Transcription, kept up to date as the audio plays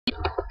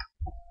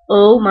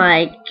Oh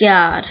my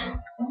god.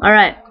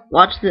 Alright,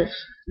 watch this.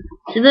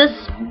 See this?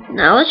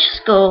 Now let's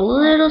just go a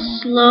little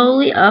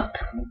slowly up.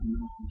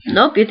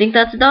 Nope, you think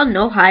that's done?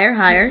 No, higher,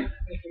 higher.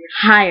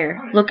 Higher.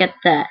 Look at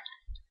that.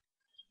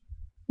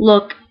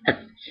 Look at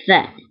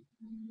that.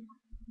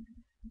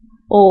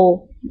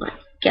 Oh my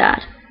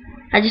god.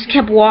 I just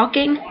kept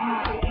walking,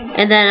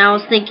 and then I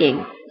was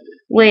thinking,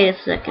 wait a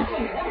second.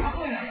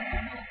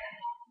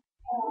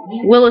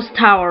 Willis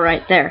Tower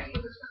right there.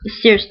 The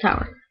Sears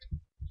Tower.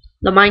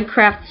 The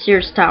Minecraft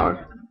Sears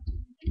Tower.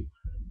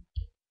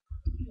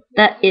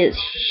 That is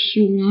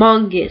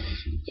humongous.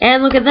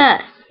 And look at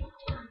that.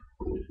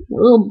 A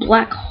little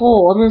black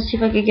hole. I'm gonna see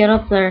if I can get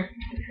up there.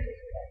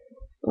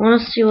 I wanna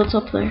see what's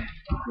up there.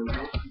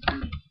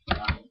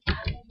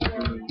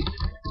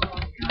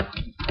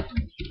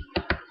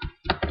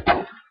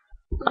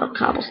 Oh,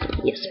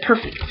 cobblestone. Yes,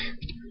 perfect.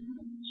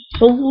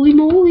 Holy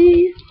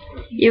moly.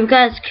 You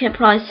guys can't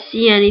probably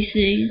see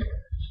anything.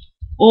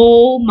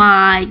 Oh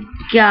my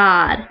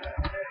god.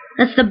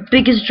 That's the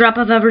biggest drop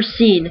I've ever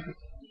seen.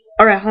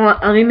 Alright, hold on.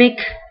 Let me make...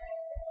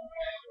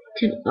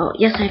 Oh,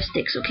 yes, I have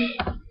sticks, okay.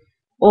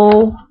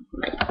 Oh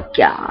my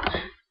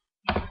god.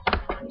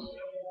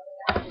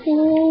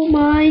 Oh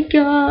my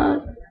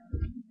god.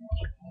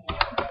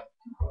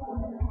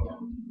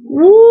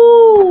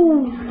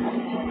 Woo!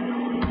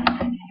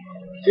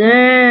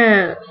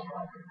 Damn.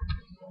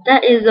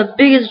 That is the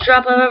biggest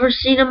drop I've ever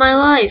seen in my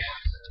life.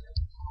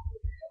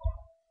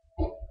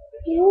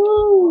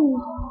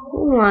 Woo!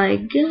 Oh my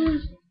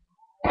god.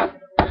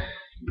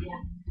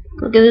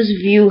 Look at this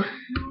view.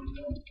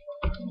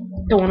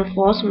 Don't want to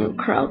fall, so I'm gonna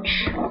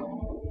crouch.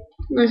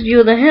 Nice view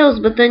of the hills,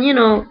 but then, you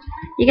know,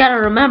 you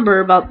gotta remember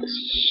about this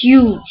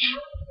huge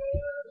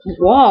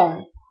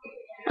wall.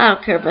 I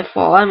don't care if I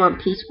fall, I'm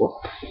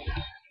unpeaceful.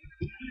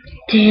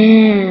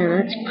 Damn,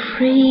 that's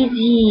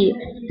crazy.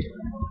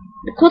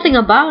 The cool thing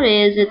about it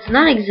is it's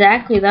not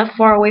exactly that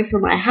far away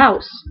from my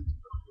house.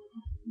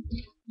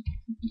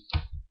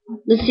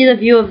 Let's see the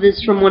view of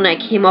this from when I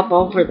came up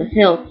over the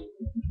hill,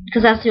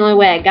 because that's the only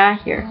way I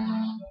got here.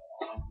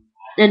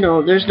 And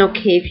no, there's no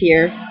cave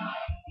here.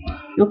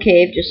 No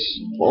cave, just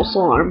false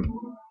alarm.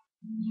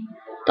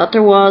 Thought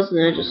there was,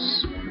 and I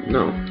just,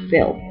 no,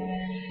 failed.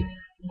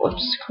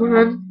 Whoops, come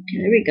on. Okay,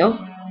 there we go.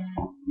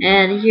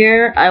 And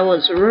here, I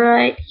was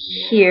right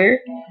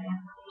here,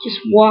 just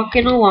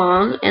walking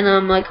along, and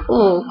I'm like,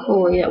 oh,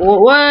 cool, yeah,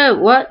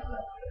 what?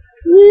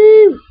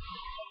 Woo!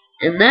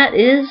 And that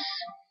is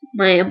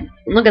my,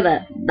 look at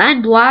that,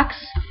 9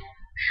 blocks,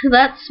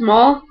 that's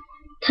small,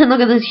 and look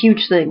at this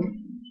huge thing.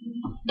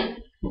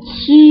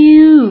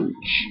 Huge!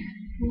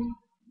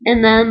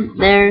 And then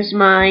there's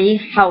my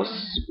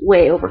house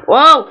way over.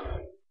 Whoa!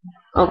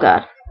 Oh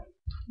god.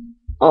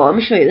 Oh, let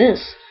me show you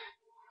this.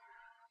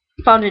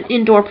 Found an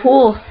indoor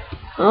pool.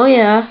 Oh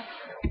yeah.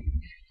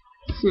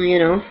 So, you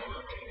know.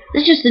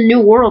 It's just a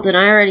new world, and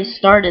I already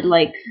started,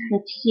 like,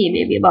 let's see,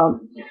 maybe about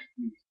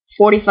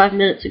 45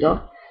 minutes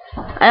ago.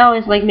 I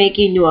always like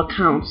making new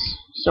accounts,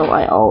 so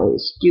I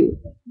always do.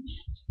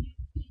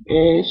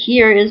 And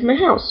here is my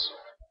house.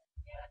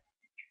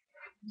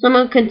 So I'm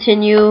going to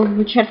continue.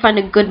 We try to find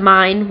a good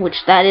mine,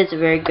 which that is a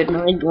very good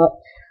mine, but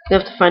we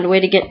have to find a way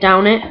to get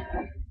down it.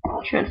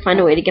 Try to find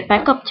a way to get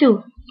back up,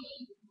 too.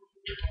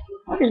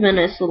 Here's my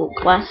nice little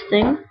glass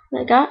thing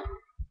I got.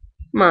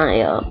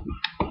 My,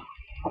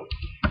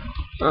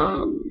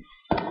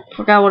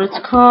 forgot what it's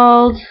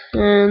called,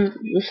 and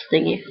this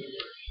thingy.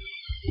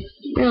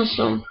 Yeah,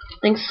 so,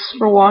 thanks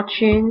for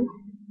watching.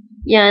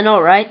 Yeah, I know,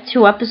 right?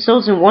 2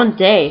 episodes in one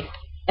day.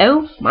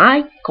 Oh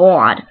my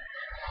god.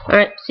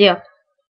 Alright, see ya.